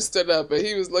Gunnar stood up and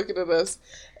he was looking at us,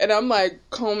 and I'm like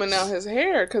combing out his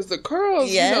hair because the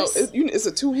curls, Yes. it's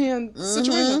a 2-hand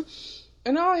situation,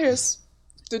 and all I hear is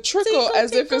the trickle Tinkle,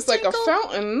 as if tinkle, it's like tinkle. a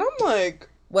fountain, and I'm like,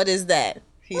 what is that?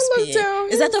 He's I looked peeing. down,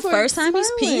 Is he that the was, like, first time he's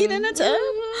smiling. peed in a tub?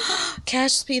 Mhm.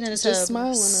 Cash has peed in a tub Just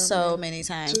smiling at so me. many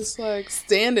times. Just like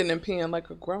standing and peeing like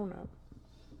a grown up.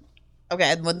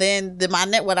 Okay, well then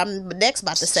what I'm next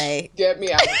about to say Get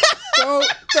me out.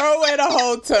 throw away the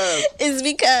whole tub. is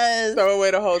because Throw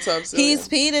away the whole tub. Celia. he's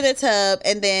peed in a tub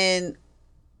and then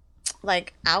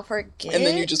like I'll forget. and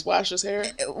then you just wash his hair.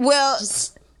 well,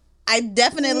 I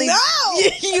definitely No!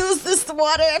 use this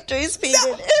water after he's peed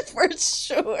in it for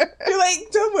sure. You're like,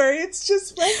 don't worry, it's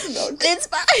just personal. It's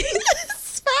fine.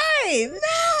 It's fine.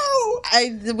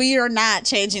 No, we are not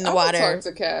changing the I'm gonna water. talk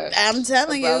to Cash. I'm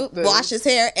telling you, about this. wash his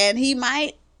hair, and he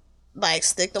might like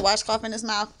stick the washcloth in his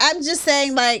mouth. I'm just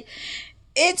saying, like,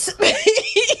 it's water.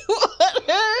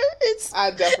 It's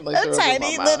I definitely a threw it in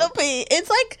tiny my little mouth. pee. It's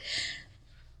like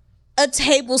a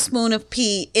tablespoon of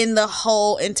pee in the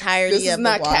whole entirety This is of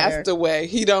not the water. cast away.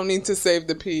 He don't need to save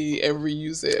the pee and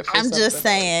reuse it. For I'm just something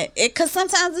saying it because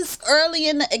sometimes it's early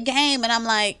in the game, and I'm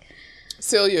like, else.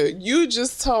 Celia, you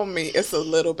just told me it's a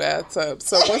little bathtub.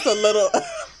 So what's a little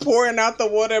pouring out the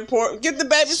water? Get the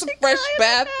baby some fresh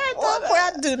bath water.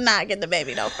 I do not get the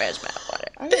baby no fresh bath water.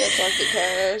 I gotta talk to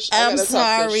Cash. I I'm gotta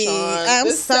talk to sorry. Sean. I'm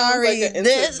This sounds sorry. like an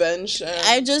This- intervention.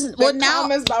 I just the now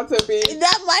comments about to be.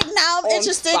 I'm like now I'm on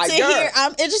interested to fire. hear.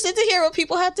 I'm interested to hear what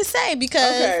people have to say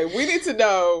because Okay, we need to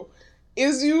know: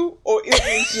 is you or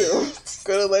isn't you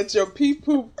gonna let your pee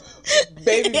poop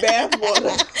baby bath water?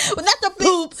 well, not the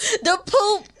poop. The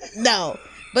poop, no,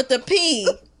 but the pee.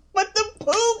 But the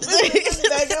poop is in the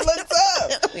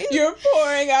regular tub. You're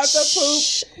pouring out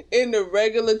the poop in the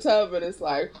regular tub, and it's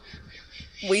like,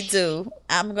 We do.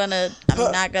 I'm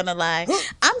not gonna lie.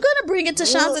 I'm gonna bring it to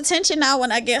Sean's attention now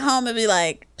when I get home and be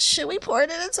like, should we pour it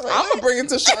in the toilet? I'm gonna bring it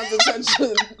to Sean's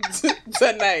attention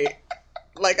tonight.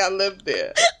 Like I lived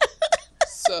there.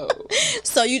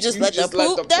 So you just you let just the let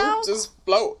poop the down? poop just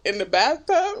float in the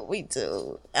bathtub? We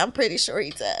do. I'm pretty sure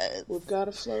he does. We've got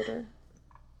a floater.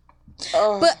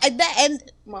 Oh, But that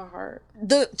and my heart.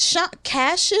 the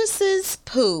Cassius's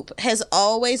poop has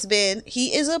always been.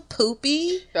 He is a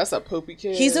poopy. That's a poopy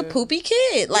kid. He's a poopy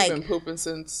kid. He's Like been pooping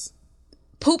since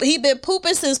poop. He been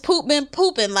pooping since poop been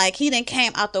pooping. Like he didn't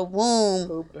came out the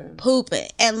womb pooping.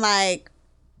 And like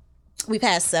we've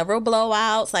had several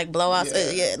blowouts. Like blowouts.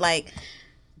 Yeah. Like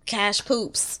Cash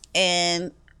poops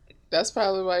and. That's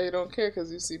probably why you don't care,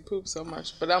 because you see poop so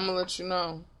much. But I'm gonna let you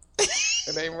know,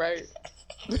 it ain't right.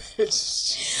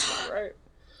 It's not right.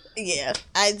 Yeah,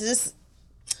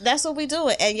 that's what we do.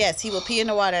 And yes, he will pee in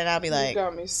the water, and I'll be You like,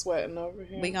 got me sweating over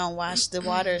here. we gonna wash the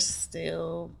water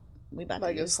still. We about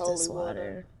Like to it's use this holy water.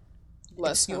 water.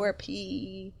 Bless It's him. your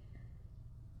pee.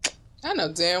 I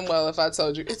know damn well if I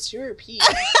told you it's your pee.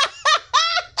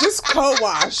 Just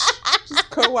co-wash. Just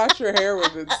co-wash your hair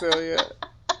with it, Celia.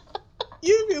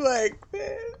 You'd be like,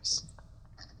 bitch.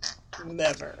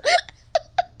 Never.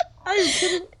 Are you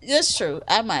kidding? That's true.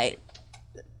 I might.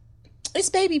 It's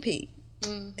baby pee.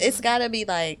 Mm, It's gotta be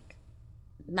like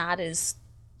not as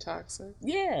toxic.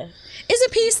 yeah. Is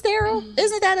it pee sterile?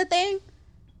 Isn't that a thing?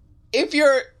 If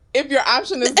your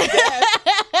option is death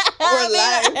or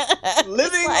life,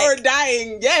 living or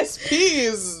dying, yes, pee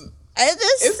is.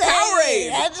 It's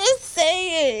Powerade. I'm just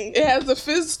saying. It has a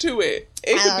fizz to it.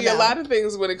 It I could don't be a know. lot of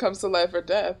things when it comes to life or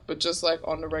death, but just like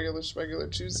on the regular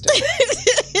Tuesday,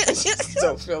 I just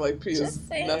don't feel like pee is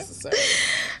saying. necessary.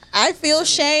 I feel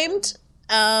shamed.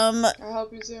 I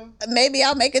hope you do. Maybe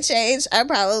I'll make a change. I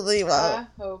probably won't. I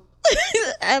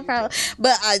hope.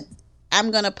 But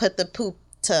I'm gonna put the poop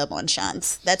tub on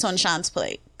Sean's. That's on Sean's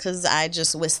plate because I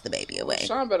just whisked the baby away.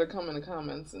 Sean better come in the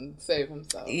comments and save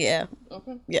himself. Yeah,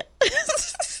 Okay. yeah.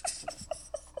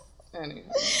 Anyway,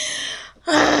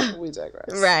 we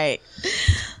digress. Right.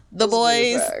 The Let's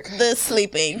bring it boys, back. the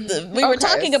sleeping. We were Okay.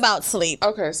 talking about sleep.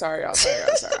 Okay, sorry, y'all.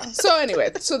 So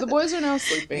anyway, so the boys are now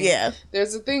sleeping. Yeah.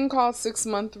 There's a thing called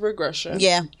 6-month regression.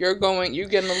 Yeah. You're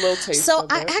getting a little taste So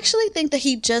of I it. actually think that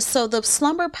the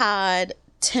slumber pod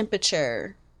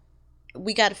temperature,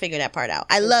 we got to figure that part out.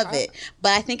 I love hot. it,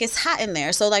 but I think it's hot in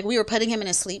there. So like we were putting him in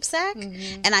a sleep sack,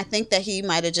 and I think that he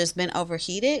might have just been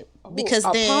overheated because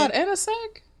a then. pod and a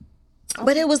sack?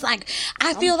 But it was like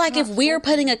I feel like if not we're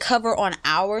putting a cover on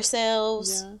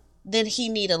ourselves, Yeah. then he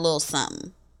need a little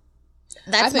something.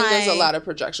 I That's think there's a lot of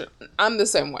projection. I'm the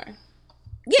same way.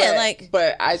 yeah,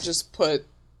 But I just put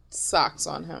socks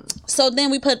on him. so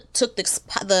then we took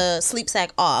the sleep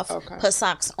sack off, Okay. put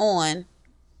socks on,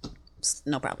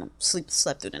 no problem.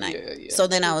 Slept through the night. Yeah. So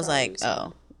then I He was probably like, was hot.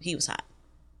 oh, he was hot.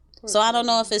 So I don't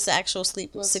know if it's actual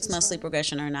 6-month sleep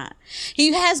regression or not.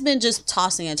 He has been just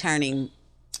tossing and turning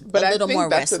But a I little think more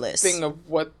that's restless. a thing of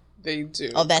what They do.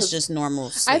 Oh, that's 'Cause just normal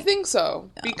sleep. I think so,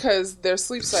 because their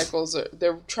sleep cycles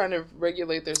they're trying to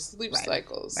regulate their sleep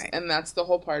cycles, right. and that's the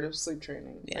whole part of sleep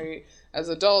training, right? As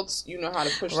adults, you know how to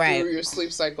push Right. through your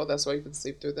sleep cycle. That's why you can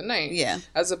sleep through the night. Yeah.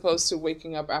 As opposed to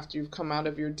waking up after you've come out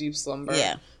of your deep slumber.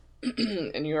 Yeah.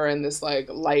 And you're in this like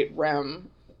light REM.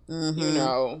 You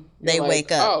know, They you're like,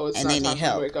 wake up oh, it's and not they time need for me to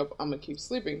help. wake up. I'm gonna keep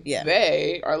sleeping. Yeah.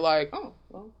 They are like, oh,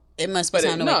 well. It must be But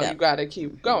time to no, wake you up. gotta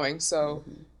keep going. So,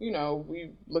 you know, we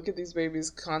look at these babies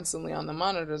constantly on the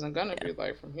monitors and gonna be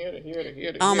like from here to here to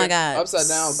here to Oh here. my God. Upside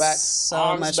down, back, So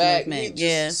arms much back. movement. Just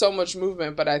Yeah. so much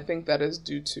movement. But I think that is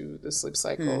due to the sleep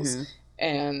cycles. Mm-hmm.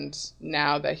 And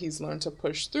now that he's learned to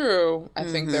push through, I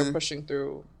think Mm-hmm. they're pushing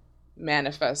through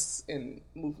manifests in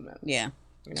movement. Yeah.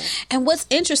 You know? And what's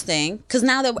interesting, because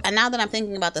now that I'm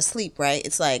thinking about the sleep, right?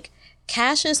 It's like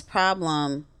Cash's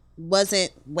problem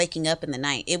wasn't waking up in the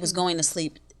night; it was going to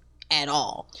sleep at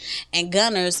all. And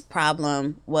Gunner's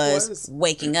problem was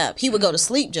waking up. He would go to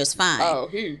sleep just fine. Oh,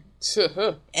 he.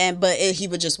 He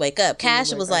would just wake up.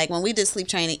 Cash was like, when we did sleep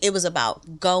training, it was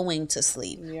about going to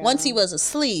sleep. Yeah. Once he was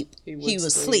asleep, he would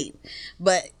was sleep. asleep.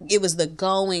 But it was the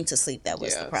going to sleep that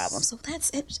was the Yes. problem. So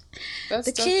that's it. That's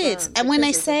The kids. different. And The when they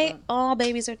kids are say different. all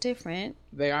babies are different,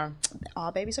 They are.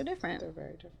 all babies are different. They're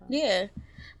very different. Yeah.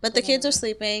 But the kids are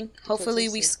sleeping. Hopefully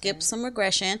we skip some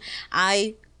regression.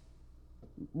 I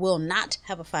will not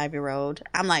have a 5-year-old.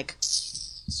 I'm like,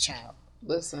 child.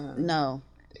 Listen. No.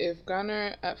 If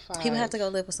Gunner at 5. He would have to go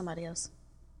live with somebody else.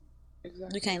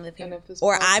 Exactly. You can't live here. And if this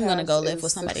Or I'm going to podcast go live is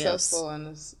with somebody else.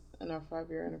 successful in our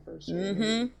 5-year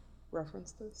anniversary,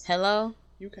 reference this. Hello?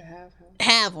 You can have him.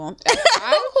 Have him.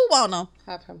 Who want him?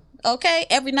 Have him. Okay?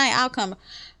 Every night I'll come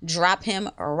drop him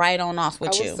right on off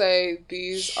with I you. will say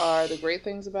these are the great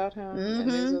things about him,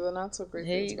 and these are the not so great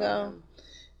Here things you about go. him.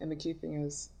 And the key thing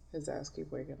is his ass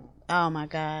keep waking up. Oh my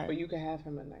God. But you can have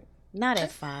him at night. Not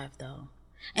at 5 though.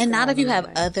 And not if you have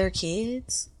other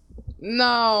kids.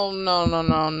 No.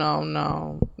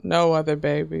 No other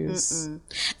babies.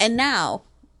 And now,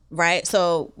 right?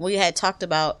 So we had talked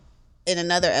about in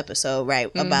another episode, right?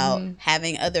 About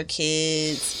having other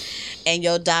kids and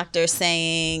your doctor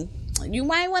saying you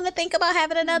might want to think about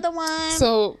having another one.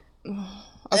 So,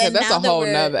 okay, And that's now a that whole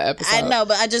we're- nother episode. I know,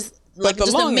 but I just like the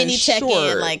just long a mini and check in.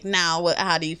 short- Like now,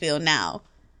 how do you feel now?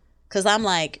 Because I'm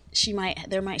like, she might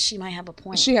have a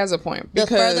point. She has a point The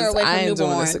because further away from I ain't doing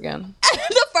newborn. this again.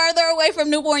 The further away from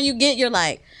newborn you get, you're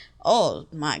like, oh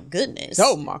my goodness.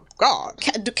 Oh my God.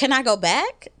 Can I go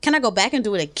back? Can I go back and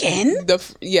do it again?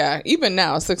 Even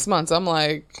now, 6 months, I'm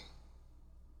like,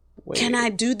 wait. Can I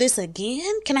do this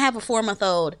again? Can I have a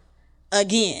 4-month-old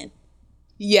again?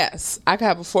 Yes, I could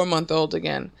have a 4-month-old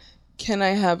again. Can I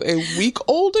have a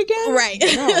week-old again?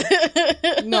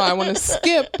 Right. No, I want to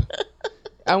skip.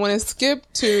 I want to skip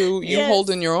to you Yes.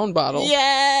 holding your own bottle.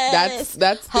 Yes.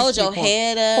 That's the Hold key your point.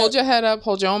 head up. Hold your head up.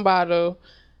 Hold your own bottle,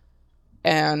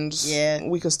 and Yeah.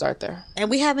 we could start there. And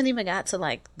we haven't even got to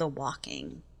like the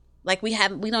walking. Like we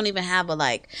don't even have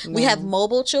we have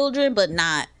mobile children, but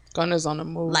not Gunner's on the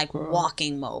move. like girl.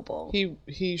 walking mobile.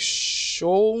 He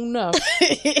sure enough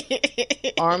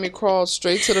army crawled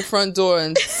straight to the front door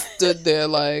and stood there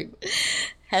like,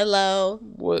 Hello.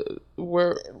 what?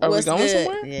 Where are What's we going good?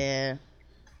 somewhere? Yeah.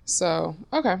 So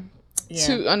okay, Yeah.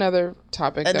 to another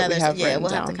topic that we have written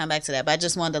we'll down. have to come back to that. But I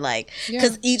just wanted to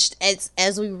because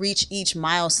as we reach each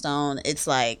milestone, it's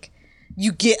like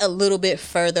you get a little bit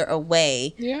further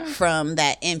away from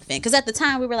that infant. Because at the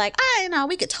time we were like,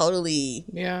 we could totally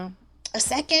a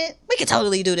second, we could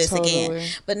totally do this again.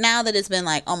 But now that it's been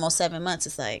like almost 7 months,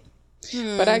 it's like.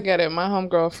 But I get it. My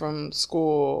homegirl from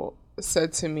school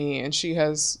said to me, and she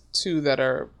has 2 that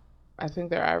are, I think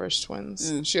they're Irish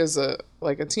twins. She has a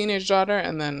teenage daughter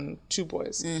and then 2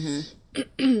 boys.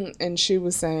 And she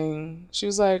was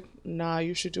like, nah,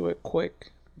 you should do it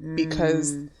quick.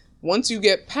 Because once you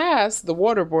get past the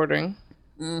waterboarding,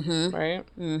 right?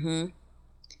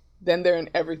 Then they're in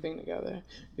everything together.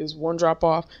 There's one drop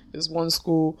off. There's one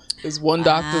school. There's one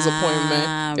doctor's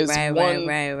appointment. There's one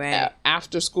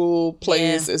after school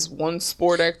plays. It's one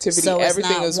sport activity. So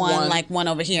everything it's not is one. like one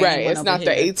over here. Right. And one It's over not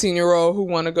here. the 18-year-old who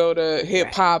want to go to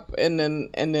hip hop and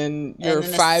then your then the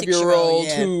 5-year-old 6-year-old,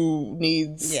 who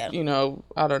needs I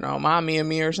don't know, Mommy and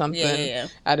Me or something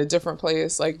at a different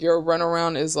place. Like your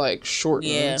runaround is like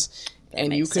shortened,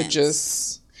 and you could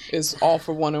just. It's all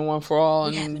for one and one for all,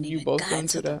 and you both go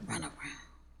into that.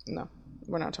 No,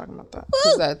 we're not talking about that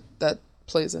because that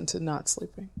plays into not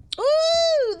sleeping.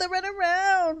 Ooh, the run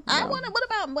around. No. What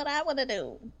about what I want to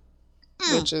do?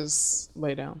 Which is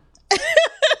lay down. Which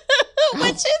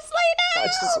is lay down. I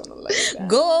just want to lay down.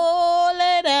 Go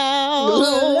lay down.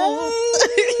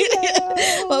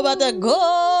 What about the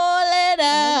go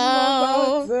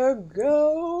down. To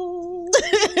go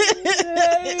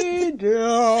lay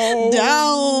down.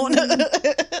 Down.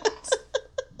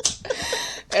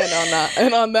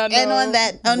 And on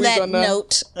that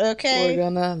note, okay, we're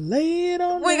gonna lay it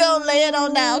on. we're gonna lay it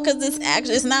on down because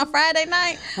it's not Friday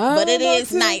night, but it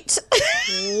is night.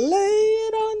 Lay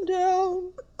it on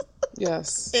down.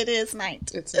 Yes, It is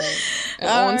night. it's night. And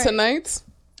All on right. tonight,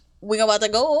 We're about to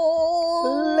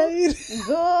go lay it.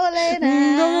 lay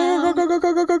down.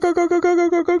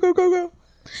 Go.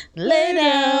 Lay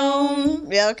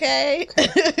down. Yeah, okay.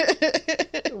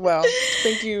 Well,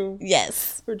 thank you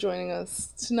Yes. for joining us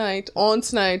tonight on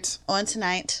tonight On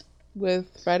tonight. with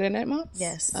Friday Night Moms.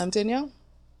 Yes. I'm Danielle.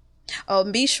 Oh,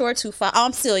 and be sure to follow. Oh,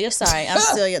 I'm Celia. Sorry. I'm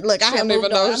Celia. Look, I have don't even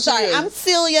moved know on. who I'm she sorry. is. I'm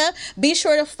Celia. Be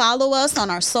sure to follow us on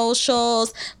our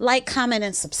socials. Like, comment,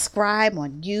 and subscribe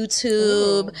on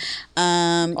YouTube.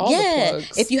 All the Yeah.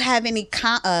 plugs. If you have any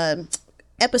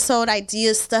episode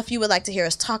ideas, stuff you would like to hear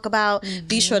us talk about,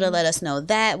 be sure to let us know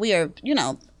that. We are,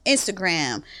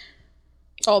 Instagram,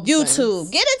 All the YouTube. things.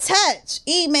 Get in touch.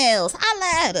 Emails.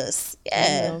 Holla at us.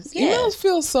 Yeah. Emails. Yeah. Emails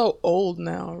feel so old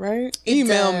now, right? It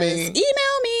Email does. me.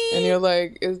 Email me. And you're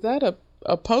like, is that a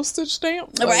postage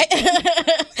stamp? Like,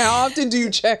 right. How often do you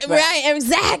check that? Right,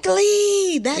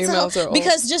 exactly. That's Emails are all. old.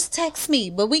 Because just text me,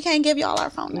 but we can't give y'all our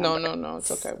phone number. No.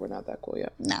 It's okay. We're not that cool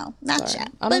yet. No, not Sorry.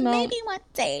 yet. I But don't know. maybe one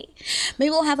day.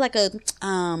 Maybe we'll have like a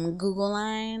Google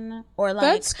line or like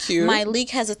That's cute. My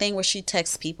leak has a thing where she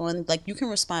texts people and like you can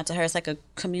respond to her. It's like a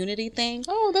community thing.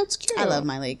 Oh, that's cute. I love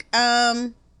my leak.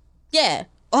 Yeah.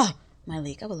 Oh, my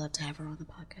leak. I would love to have her on the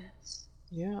podcast.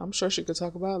 Yeah, I'm sure she could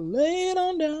talk about lay it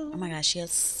on down. Oh my gosh, she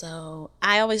is so.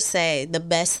 I always say the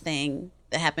best thing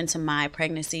that happened to my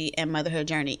pregnancy and motherhood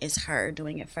journey is her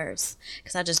doing it first.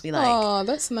 Because I just be like, Oh,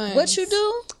 that's nice. what you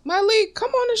do? My league, come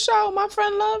on the show. My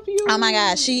friend love you. Oh my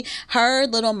gosh, her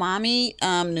little mommy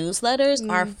newsletters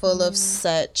are full of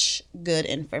such good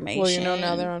information. Well,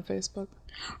 now they're on Facebook.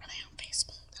 Are they on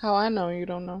Facebook? How I know you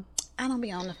don't know. I don't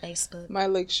be on the Facebook. My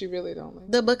league, she really don't like.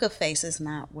 The Book of Face is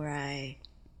not where I.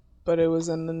 But it was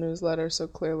in the newsletter, so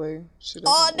clearly she doesn't.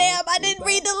 Oh like damn! I didn't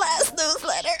read the last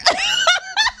newsletter. I've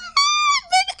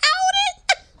been outed.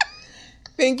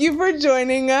 Thank you for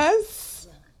joining us.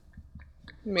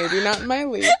 Maybe not my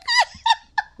league.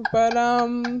 But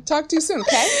talk to you soon,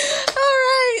 okay? All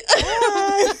right.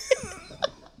 Bye.